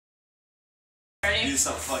Do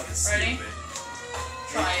something fucking Ready? stupid.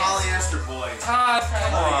 Try Hey, it. polyester boy. Todd,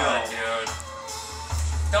 come on, dude.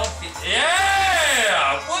 Don't be.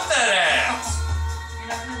 Yeah! Put that ass! You're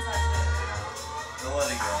not gonna touch it. Don't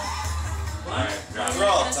let it go. Alright, drop him.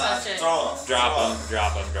 Throw him, Touch Todd. it. Throw him. Drop Throw him,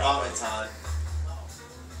 drop him, drop Drop him. it, Todd.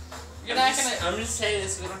 You're not gonna. I'm just saying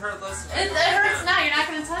it's gonna hurt less. It hurts now. You're not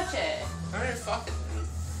gonna touch it. Alright, fuck it.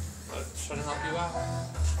 I'm trying to help you out.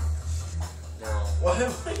 No. What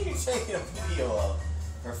are you taking a video of?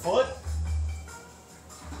 Her foot?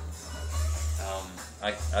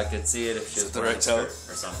 I could see it if she was the wearing right a toe? skirt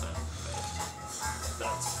or something.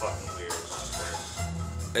 That's fucking weird.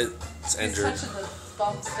 It's He's injured. touching the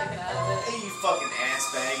bump sticking out of it. Hey, you fucking ass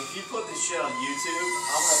bag. If you put this shit on YouTube,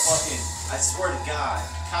 I'm gonna fucking. I swear to God.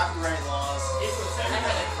 Copyright laws. I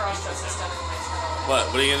had a crush on some stuff in my channel. What?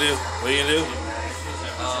 What are you gonna do? What are you gonna do?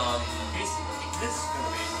 This is gonna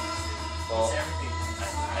be. Well,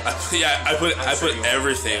 Yeah, I put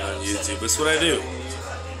everything on YouTube. That's what I do.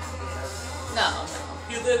 No.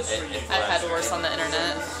 He lives for you. I've had worse on the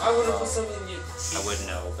internet. I would have put something you. I wouldn't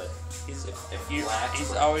know, but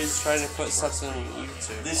he's always trying to put something on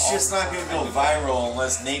YouTube. this shit's not gonna go viral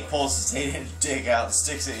unless Nate pulls his 8-inch dick out and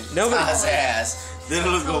sticks it in Nobody- Todd's ass. Then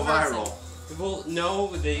it'll go viral. Well, no,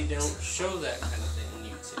 they don't show that kind of thing on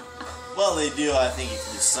YouTube. Well, they do. I think if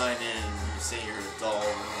you sign in and you say you're an adult or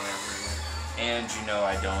whatever. And you know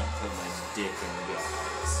I don't put my dick in the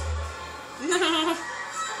eyes.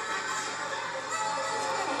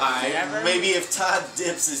 Maybe if Todd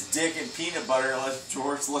dips his dick in peanut butter and lets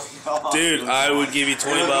George lick it off. Dude, I would give you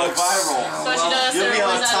 20 it'll bucks. go viral. So she does You'll be on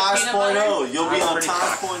was that peanut butter? Tosh.0. You'll be That's on pretty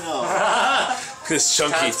Tosh.0. It's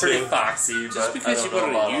chunky That's pretty too. foxy, but Just because you put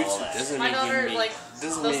it on YouTube doesn't My mean daughter, you like,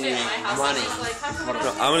 doesn't they'll mean stay you at my make house money. and she's like, how come we're No,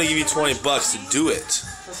 I'm gonna give you 20 bucks to do it.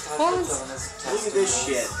 Look at this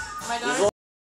shit. My daughter